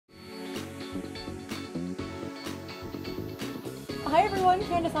Hi everyone,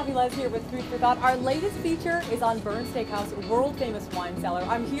 Candace Avilés here with Food for Thought. Our latest feature is on Bern Steakhouse, world famous wine cellar.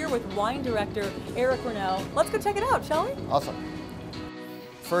 I'm here with wine director Eric Renaud. Let's go check it out, shall we? Awesome.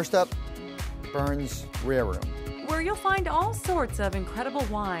 First up, Bern's Rare Room. Where you'll find all sorts of incredible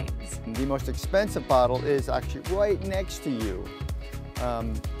wines. The most expensive bottle is actually right next to you.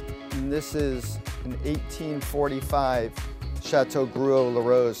 And this is an 1845 Chateau Gruau La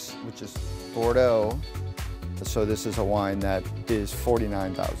Rose, which is Bordeaux. So this is a wine that is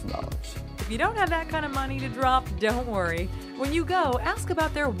 $49,000. If you don't have that kind of money to drop, don't worry. When you go, ask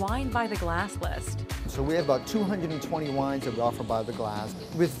about their wine by the glass list. So we have about 220 wines that we offer by the glass,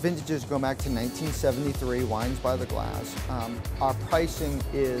 with vintages going back to 1973, wines by the glass. Our pricing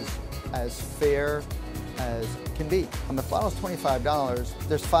is as fair as can be. The bottle's $25,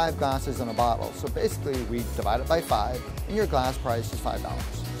 there's 5 glasses in a bottle. So basically we divide it by 5 and your glass price is $5.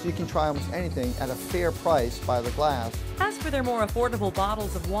 So you can try almost anything at a fair price by the glass. As for their more affordable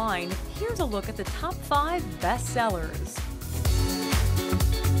bottles of wine, here's a look at the top 5 best sellers.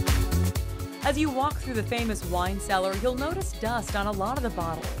 As you walk through the famous wine cellar, you'll notice dust on a lot of the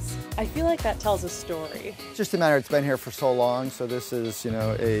bottles. I feel like that tells a story. It's just a matter, it's been here for so long. So this is,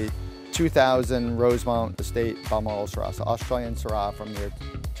 a 2000 Rosemount Estate Balmoral Syrah, so Australian Syrah from the year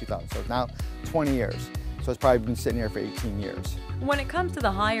 2000. So now 20 years. So it's probably been sitting here for 18 years. When it comes to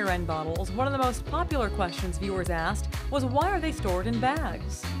the higher end bottles, one of the most popular questions viewers asked was, why are they stored in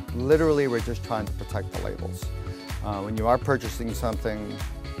bags? Literally, we're just trying to protect the labels. When you are purchasing something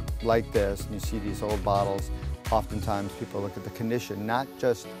like this and you see these old bottles, oftentimes people look at the condition, not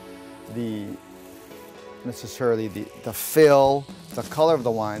just necessarily the fill, the color of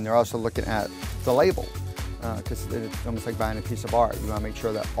the wine. They're also looking at the label, because it's almost like buying a piece of art. You want to make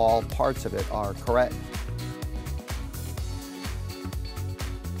sure that all parts of it are correct.